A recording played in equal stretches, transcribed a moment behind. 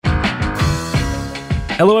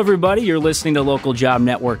Hello, everybody. You're listening to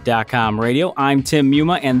localjobnetwork.com radio. I'm Tim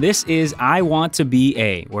Muma, and this is I Want to Be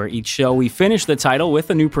A, where each show we finish the title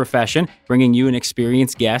with a new profession, bringing you an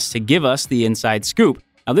experienced guest to give us the inside scoop.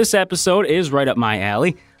 Now, this episode is right up my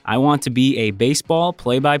alley. I want to be a baseball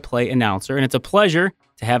play-by-play announcer, and it's a pleasure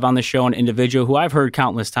to have on the show an individual who I've heard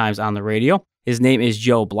countless times on the radio. His name is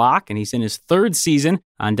Joe Block, and he's in his third season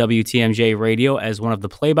on WTMJ Radio as one of the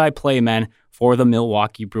play-by-play men for the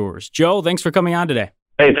Milwaukee Brewers. Joe, thanks for coming on today.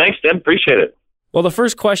 Hey, thanks, Tim. Appreciate it. Well, the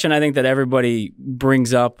first question I think that everybody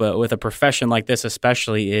brings up with a profession like this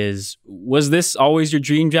especially is, was this always your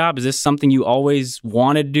dream job? Is this something you always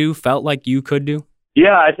wanted to do, felt like you could do?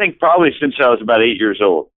 Yeah, I think probably since I was about 8 years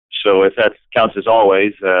old. So if that counts as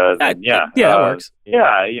always, then yeah. Yeah, that works. Yeah,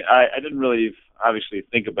 I didn't really obviously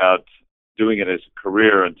think about doing it as a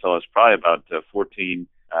career until I was probably about 14.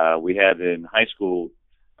 We had in high school,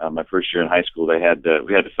 my first year in high school, we had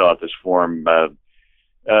to fill out this form.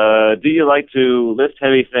 Do you like to lift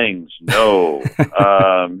heavy things? No.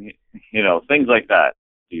 Things like that.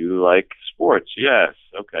 Do you like sports? Yes.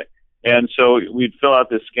 Okay. And so we'd fill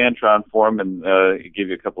out this Scantron form and give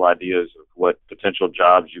you a couple ideas of what potential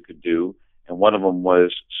jobs you could do. And one of them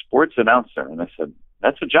was sports announcer. And I said,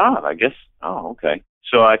 that's a job, I guess. Oh, okay.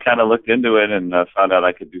 So I kind of looked into it and found out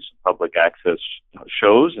I could do some public access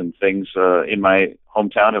shows and things in my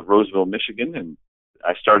hometown of Roseville, Michigan. And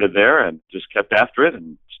I started there and just kept after it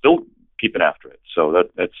and still keeping after it. So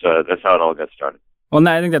that's how it all got started. Well,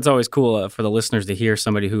 I think that's always cool for the listeners to hear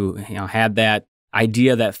somebody who had that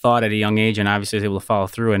idea, that thought at a young age, and obviously is able to follow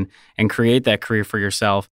through and create that career for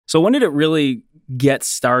yourself. So when did it really get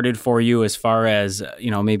started for you as far as,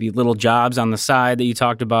 maybe little jobs on the side that you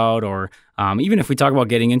talked about, or even if we talk about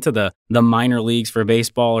getting into the minor leagues for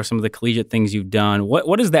baseball or some of the collegiate things you've done,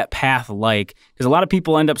 what is that path like? Because a lot of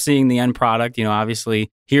people end up seeing the end product.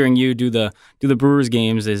 Obviously hearing you do the Brewers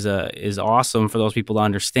games is awesome for those people to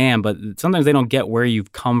understand, but sometimes they don't get where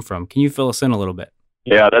you've come from. Can you fill us in a little bit?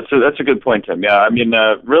 Yeah, that's a good point, Tim. Yeah,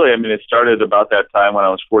 it started about that time when I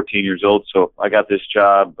was 14 years old. So I got this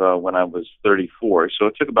job when I was 34. So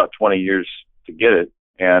it took about 20 years to get it,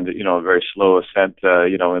 and a very slow ascent.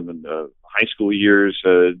 In the high school years,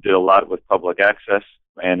 did a lot with public access,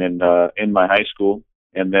 and in my high school,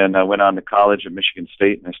 and then I went on to college at Michigan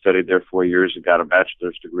State, and I studied there 4 years and got a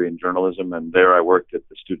bachelor's degree in journalism. And there I worked at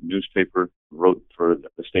the student newspaper, wrote for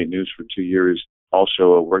the State News for 2 years.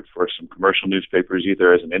 Also worked for some commercial newspapers,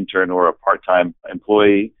 either as an intern or a part-time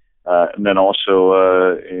employee, and then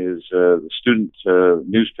also is the student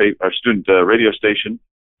radio station.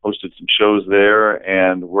 Hosted some shows there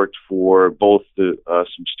and worked for both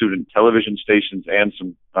some student television stations and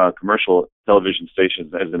some commercial television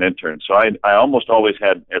stations as an intern. So I almost always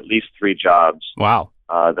had at least 3 jobs. Wow.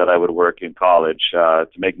 That I would work in college to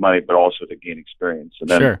make money, but also to gain experience. And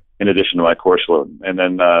then, sure. In addition to my course load, and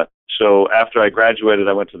then. So after I graduated,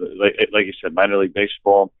 I went to like you said, minor league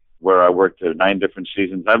baseball, where I worked 9 different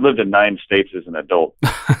seasons. I've lived in 9 states as an adult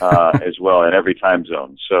as well, in every time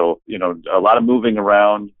zone. So, a lot of moving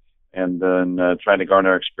around and then trying to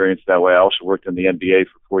garner experience that way. I also worked in the NBA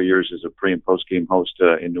for 4 years as a pre- and post-game host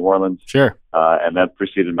in New Orleans. Sure. And that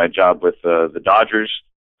preceded my job with the Dodgers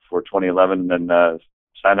for 2011, and then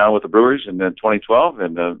signed on with the Brewers in 2012.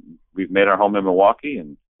 And we've made our home in Milwaukee,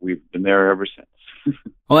 and we've been there ever since.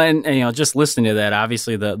 Well, and just listening to that,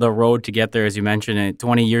 obviously the road to get there, as you mentioned,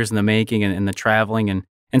 20 years in the making, and the traveling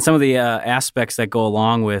and some of the aspects that go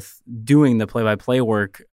along with doing the play-by-play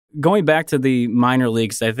work. Going back to the minor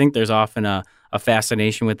leagues, I think there's often a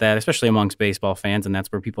fascination with that, especially amongst baseball fans, and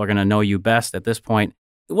that's where people are going to know you best at this point.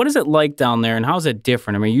 What is it like down there, and how is it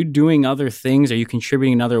different? I mean, are you doing other things? Are you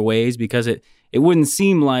contributing in other ways? Because it wouldn't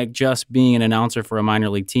seem like just being an announcer for a minor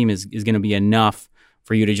league team is going to be enough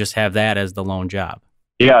for you to just have that as the lone job.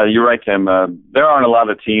 Yeah, you're right, Tim. There aren't a lot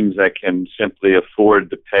of teams that can simply afford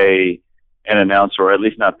to pay an announcer, or at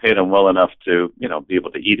least not pay them well enough to, be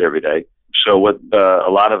able to eat every day. So what a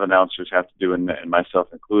lot of announcers have to do, and myself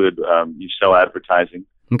included, you sell advertising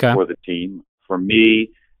for the team. For me,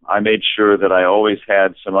 I made sure that I always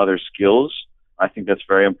had some other skills. I think that's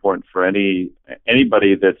very important for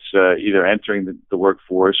anybody that's either entering the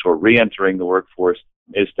workforce or re-entering the workforce,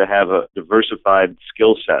 is to have a diversified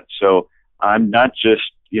skill set. So I'm not just,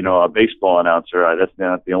 a baseball announcer. That's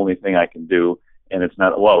not the only thing I can do. And it's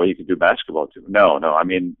not, well, you can do basketball too. No. I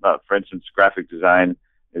mean, for instance, graphic design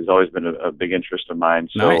has always been a big interest of mine.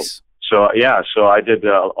 So, nice. So I did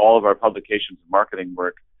all of our publications and marketing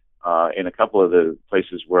work in a couple of the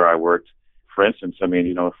places where I worked. For instance,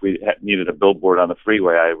 if we needed a billboard on the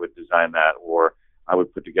freeway, I would design that, or I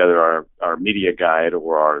would put together our media guide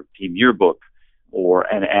or our team yearbook, or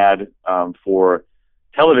an ad for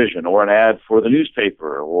television or an ad for the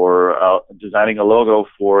newspaper or designing a logo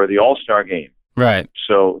for the All-Star game. Right.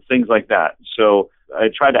 So things like that. So I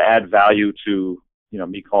try to add value to,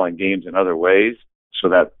 me calling games in other ways so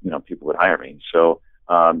that, people would hire me. So,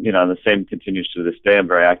 and the same continues to this day. I'm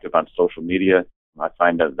very active on social media. I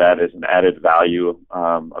find that is an added value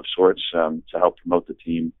of sorts to help promote the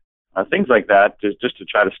team. Things like that, just to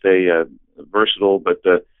try to stay versatile.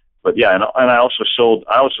 But yeah, and I also sold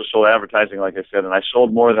advertising, like I said, and I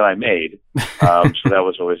sold more than I made. So that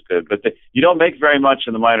was always good. But you don't make very much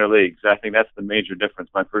in the minor leagues. I think that's the major difference.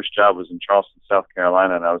 My first job was in Charleston, South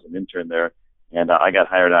Carolina, and I was an intern there. And I got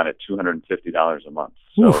hired on at $250 a month.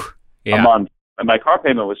 So yeah. And my car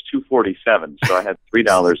payment was $247, so I had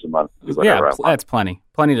 $3 a month. That's plenty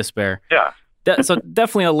to spare. Yeah. So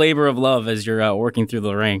definitely a labor of love as you're working through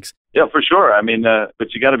the ranks. Yeah, for sure. I mean,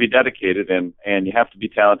 but you got to be dedicated, and you have to be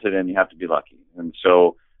talented, and you have to be lucky. And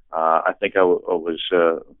so I think I was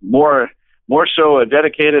more so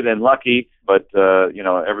dedicated and lucky. But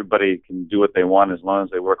everybody can do what they want as long as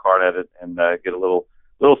they work hard at it and get a little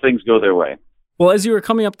things go their way. Well, as you were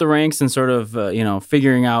coming up the ranks and sort of,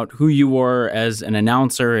 figuring out who you were as an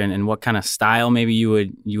announcer and what kind of style maybe you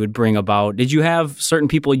would bring about, did you have certain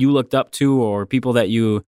people you looked up to or people that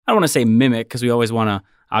you, I don't want to say mimic because we always want to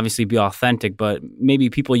obviously be authentic, but maybe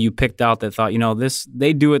people you picked out that thought,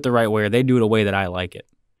 they do it the right way or they do it a way that I like it?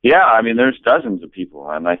 Yeah, I mean, there's dozens of people,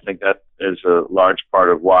 and I think that is a large part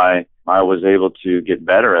of why I was able to get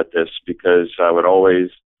better at this because I would always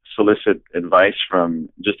solicit advice from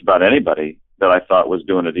just about anybody that I thought was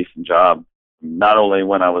doing a decent job, not only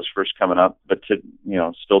when I was first coming up, but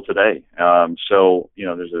still today. So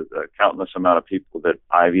there's a countless amount of people that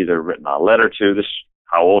I've either written a letter to. This is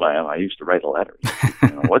how old I am. I used to write a letter.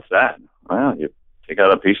 What's that? Well, you take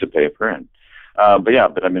out a piece of paper and, I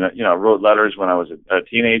wrote letters when I was a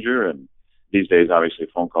teenager, and these days, obviously,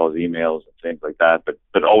 phone calls, emails, and things like that.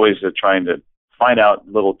 But always trying to find out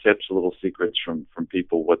little tips, little secrets from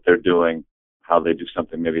people, what they're doing, how they do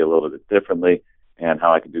something maybe a little bit differently, and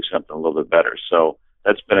how I can do something a little bit better. So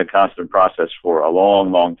that's been a constant process for a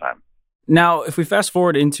long, long time. Now, if we fast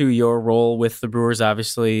forward into your role with the Brewers,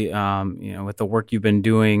 obviously, with the work you've been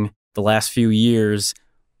doing the last few years,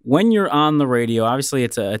 when you're on the radio, obviously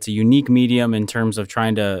it's a unique medium in terms of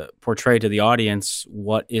trying to portray to the audience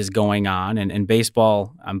what is going on. And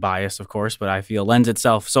baseball, I'm biased, of course, but I feel lends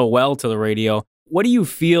itself so well to the radio. What do you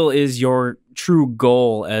feel is your true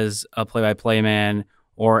goal as a play-by-play man,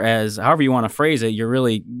 or as however you want to phrase it, you're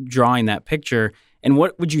really drawing that picture? And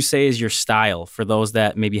what would you say is your style for those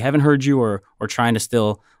that maybe haven't heard you or trying to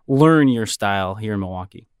still learn your style here in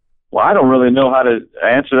Milwaukee? Well, I don't really know how to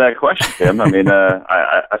answer that question, Tim. I mean,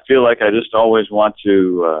 I feel like I just always want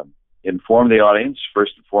to inform the audience,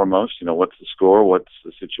 first and foremost, what's the score, what's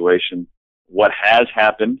the situation, what has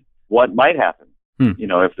happened, what might happen,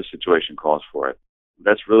 if the situation calls for it.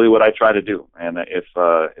 That's really what I try to do. And if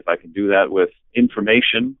I can do that with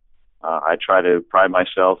information, I try to pride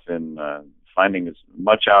myself in finding as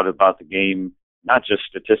much out about the game, not just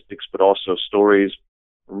statistics, but also stories,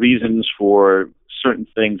 reasons for certain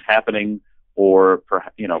things happening or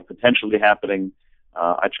potentially happening.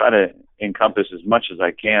 I try to encompass as much as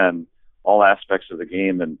I can all aspects of the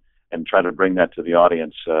game and try to bring that to the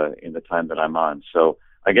audience in the time that I'm on. So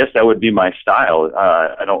I guess that would be my style.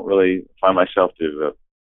 I don't really find myself to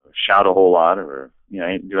shout a whole lot or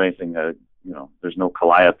do anything. There's no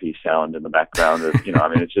calliope sound in the background.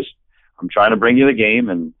 It's just I'm trying to bring you the game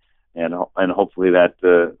and hopefully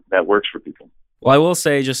that works for people. Well, I will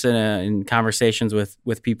say just in conversations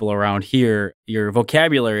with people around here, your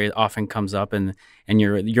vocabulary often comes up and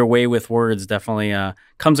your way with words definitely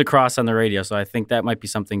comes across on the radio. So I think that might be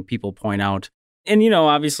something people point out. And,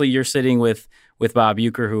 obviously you're sitting with Bob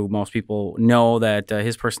Uecker, who most people know that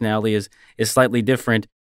his personality is slightly different.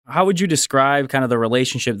 How would you describe kind of the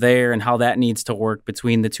relationship there and how that needs to work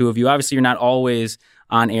between the two of you? Obviously, you're not always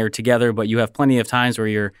on air together, but you have plenty of times where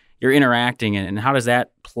you're interacting. And how does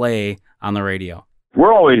that play on the radio?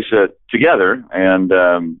 We're always together, and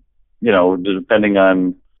depending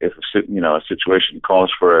on if a situation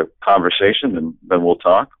calls for a conversation, then we'll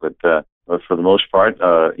talk. But for the most part,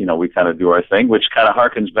 we kind of do our thing, which kind of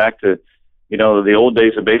harkens back to the old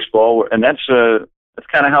days of baseball, and that's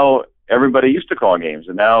kind of how everybody used to call games.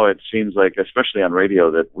 And now it seems like, especially on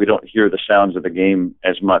radio, that we don't hear the sounds of the game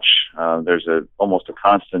as much. There's almost a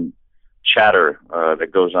constant chatter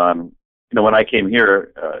that goes on. When I came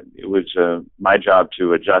here, it was my job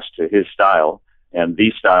to adjust to his style and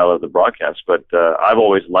the style of the broadcast. But I've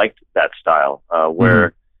always liked that style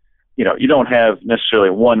where, you don't have necessarily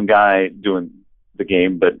one guy doing the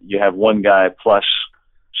game, but you have one guy plus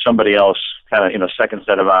somebody else kind of, second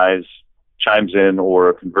set of eyes chimes in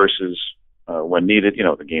or converses when needed.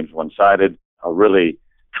 The game's one-sided, a really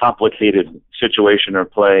complicated situation or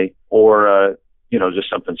play, or, just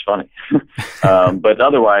something's funny. But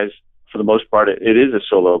otherwise, for the most part, it is a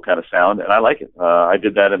solo kind of sound, and I like it. I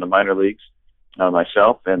did that in the minor leagues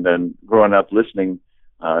myself, and then growing up listening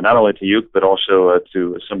not only to Uke, but also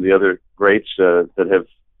to some of the other greats that have,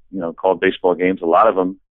 called baseball games. A lot of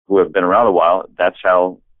them who have been around a while, that's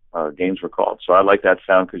how games were called. So I like that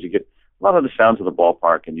sound because you get a lot of the sounds of the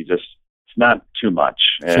ballpark, and it's not too much.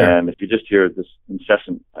 Sure. And if you just hear this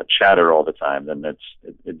incessant chatter all the time, then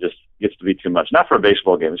it just gets to be too much. Not for a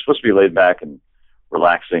baseball game. It's supposed to be laid back and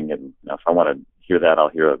relaxing. And if I want to hear that, I'll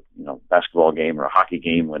hear a basketball game or a hockey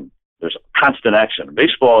game when there's constant action.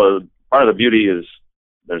 Baseball, part of the beauty is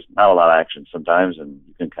there's not a lot of action sometimes, and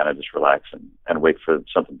you can kind of just relax and wait for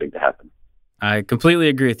something big to happen. I completely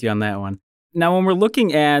agree with you on that one. Now, when we're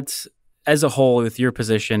looking at as a whole with your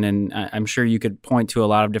position, and I'm sure you could point to a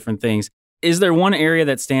lot of different things, is there one area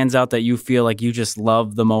that stands out that you feel like you just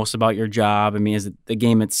love the most about your job? I mean, is it the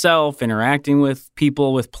game itself, interacting with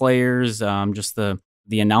people, with players, just the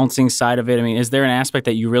announcing side of it? I mean, is there an aspect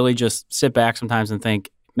that you really just sit back sometimes and think,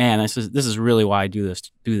 man, this is really why I do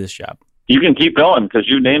this job? You can keep going because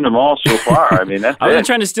you named them all so far. I mean, that's I wasn't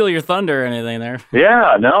trying to steal your thunder or anything there.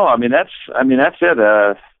 Yeah, no, I mean that's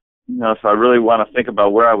it. If I really want to think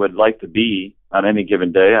about where I would like to be on any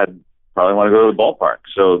given day, I'd probably want to go to the ballpark.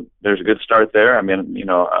 So there's a good start there. I mean,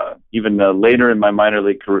 even later in my minor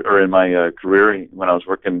league career, or in my career, when I was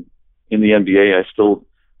working in the NBA, I still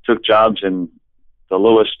took jobs in the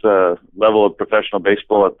lowest level of professional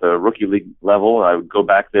baseball at the rookie league level. I would go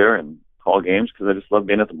back there and call games because I just love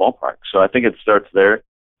being at the ballpark. So I think it starts there.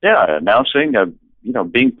 Yeah, announcing,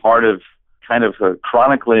 being part of kind of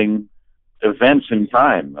chronicling events in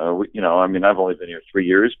time. I've only been here 3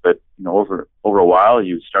 years, but over a while,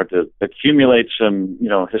 you start to accumulate some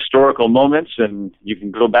historical moments, and you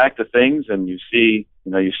can go back to things, and you see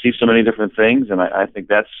so many different things, and I think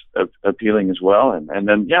that's appealing as well. And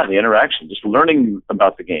then the interaction, just learning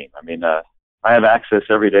about the game. I mean, I have access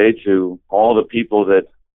every day to all the people that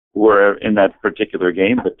were in that particular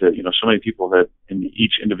game, but so many people that in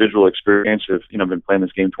each individual experience have been playing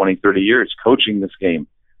this game 20, 30 years, coaching this game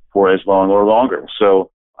for as long or longer.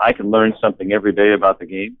 So I can learn something every day about the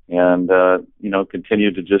game and,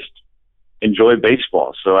 continue to just enjoy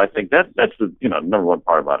baseball. So I think that's the, number one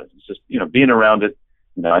part about it. It's just, being around it.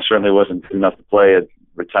 I certainly wasn't good enough to play. I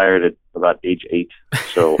retired at about age 8.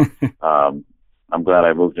 So, I'm glad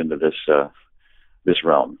I moved into this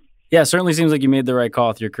realm. Yeah, it certainly seems like you made the right call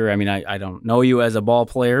with your career. I mean, I don't know you as a ball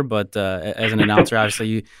player, but as an announcer, obviously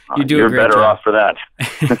you do You're a great better job. off for that.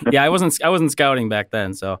 Yeah, I wasn't scouting back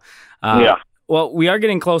then, so yeah. Well, we are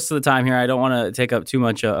getting close to the time here. I don't want to take up too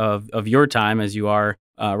much of your time as you are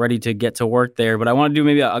ready to get to work there, but I want to do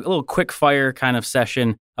maybe a little quick fire kind of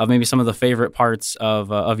session of maybe some of the favorite parts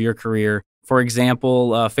of your career. For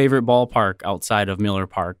example, favorite ballpark outside of Miller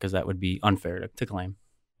Park, because that would be unfair to claim.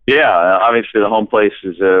 Yeah, obviously the home place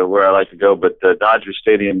is where I like to go, but Dodger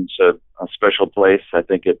Stadium's a special place. I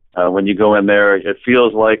think when you go in there, it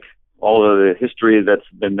feels like all of the history that's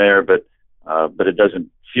been there, but it doesn't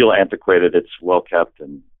feel antiquated. It's well kept,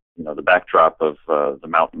 and the backdrop of the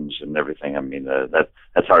mountains and everything. I mean,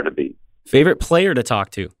 that's hard to beat. Favorite player to talk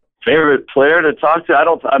to? Favorite player to talk to? I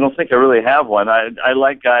don't think I really have one. I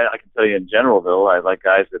like guys. I can tell you in general though, I like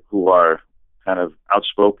guys who are kind of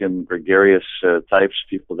outspoken, gregarious types,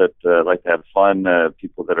 people that like to have fun,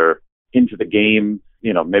 people that are into the game,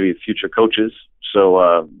 maybe future coaches.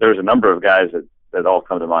 So there's a number of guys that all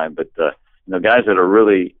come to mind, but guys that are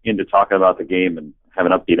really into talking about the game and have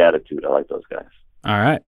an upbeat attitude. I like those guys. All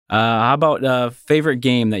right. How about favorite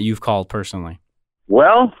game that you've called personally?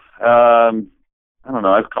 Well, I don't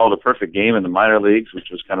know. I've called a perfect game in the minor leagues, which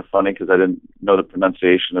was kind of funny because I didn't know the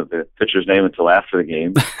pronunciation of the pitcher's name until after the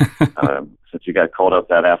game. Since he got called up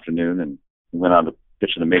that afternoon and went on to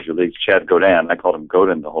pitch in the major leagues, Chad Godin. I called him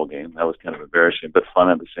Godin the whole game. That was kind of embarrassing, but fun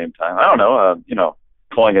at the same time. I don't know.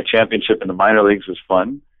 Calling a championship in the minor leagues was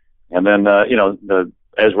fun. And then,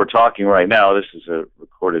 as we're talking right now, this is a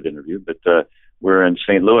recorded interview, but we're in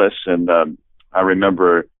St. Louis, and I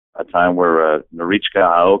remember a time where Norichika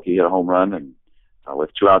Aoki hit a home run and with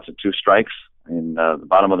 2 outs and 2 strikes in the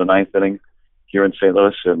bottom of the 9th inning here in St.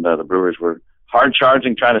 Louis, and the Brewers were hard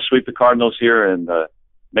charging, trying to sweep the Cardinals here and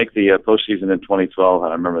make the postseason in 2012.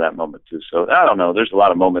 And I remember that moment too. So I don't know. There's a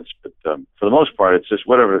lot of moments, but for the most part, it's just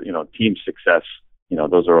whatever team success.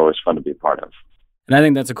 Those are always fun to be a part of. And I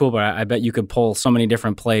think that's a cool part. I bet you could pull so many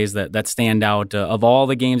different plays that stand out of all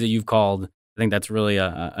the games that you've called think that's really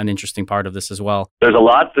an interesting part of this as well. There's a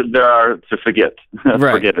lot that there are to forget.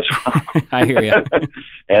 Right. Forget as well. I hear you.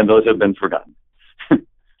 And those have been forgotten.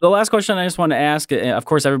 The last question I just want to ask, of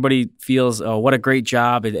course, everybody feels, oh, what a great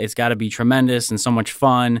job. It's got to be tremendous and so much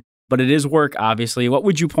fun, but it is work, obviously. What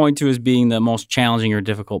would you point to as being the most challenging or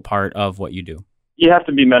difficult part of what you do? You have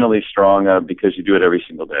to be mentally strong because you do it every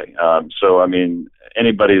single day. So, I mean,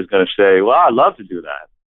 anybody is going to say, well, I'd love to do that.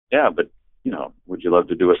 Yeah, but, would you love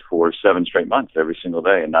to do it for 7 straight months every single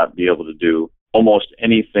day and not be able to do almost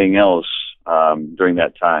anything else during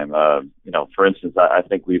that time? For instance, I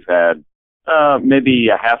think we've had maybe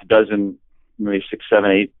a half dozen, maybe 6,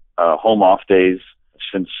 7, 8 home off days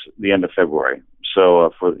since the end of February.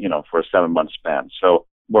 So for a 7-month span. So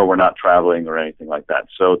where we're not traveling or anything like that.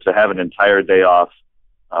 So to have an entire day off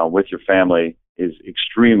with your family is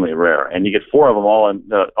extremely rare, and you get 4 of them all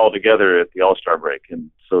together at the All-Star break,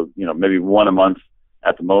 and so maybe 1 a month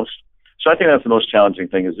at the most. So I think that's the most challenging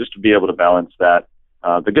thing, is just to be able to balance that.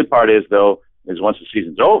 The good part is once the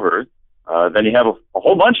season's over, then you have a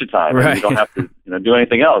whole bunch of time, right, and you don't have to do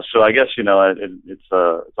anything else. So I guess it's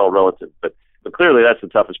all relative, but clearly that's the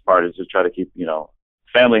toughest part, is to try to keep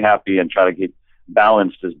family happy and try to keep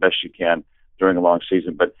balanced as best you can during a long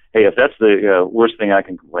season. But hey, if that's the worst thing I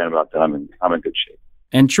can complain about, then I'm in good shape.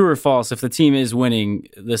 And true or false, if the team is winning,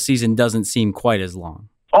 the season doesn't seem quite as long.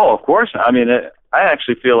 Oh, of course. I mean, I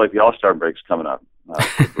actually feel like the All-Star break's coming up.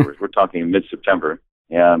 We're talking mid-September,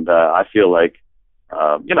 and I feel like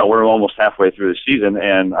we're almost halfway through the season,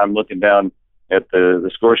 and I'm looking down at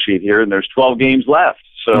the score sheet here, and there's 12 games left.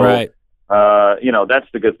 So, right. That's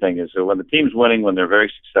the good thing, is that when the team's winning, when they're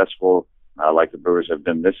very successful, like the Brewers have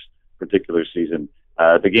been this particular season,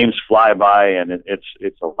 the games fly by, and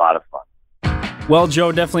it's a lot of fun. Well,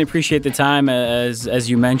 Joe, definitely appreciate the time. As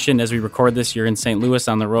you mentioned, as we record this, you're in St. Louis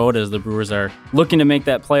on the road as the Brewers are looking to make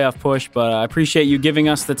that playoff push. But I appreciate you giving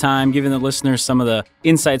us the time, giving the listeners some of the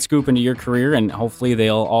inside scoop into your career, and hopefully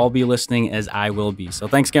they'll all be listening, as I will be. So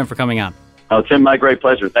thanks again for coming on. Oh, Tim, my great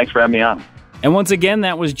pleasure. Thanks for having me on. And once again,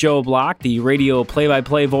 that was Joe Block, the radio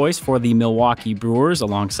play-by-play voice for the Milwaukee Brewers,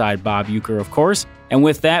 alongside Bob Uecker, of course. And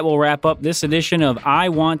with that, we'll wrap up this edition of I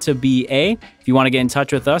Want to Be A. If you want to get in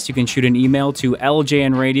touch with us, you can shoot an email to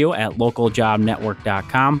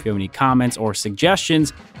ljnradio@localjobnetwork.com. If you have any comments or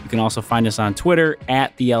suggestions, you can also find us on Twitter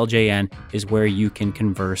 @TheLJN is where you can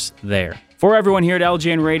converse there. For everyone here at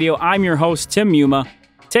LJN Radio, I'm your host, Tim Muma.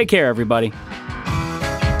 Take care, everybody.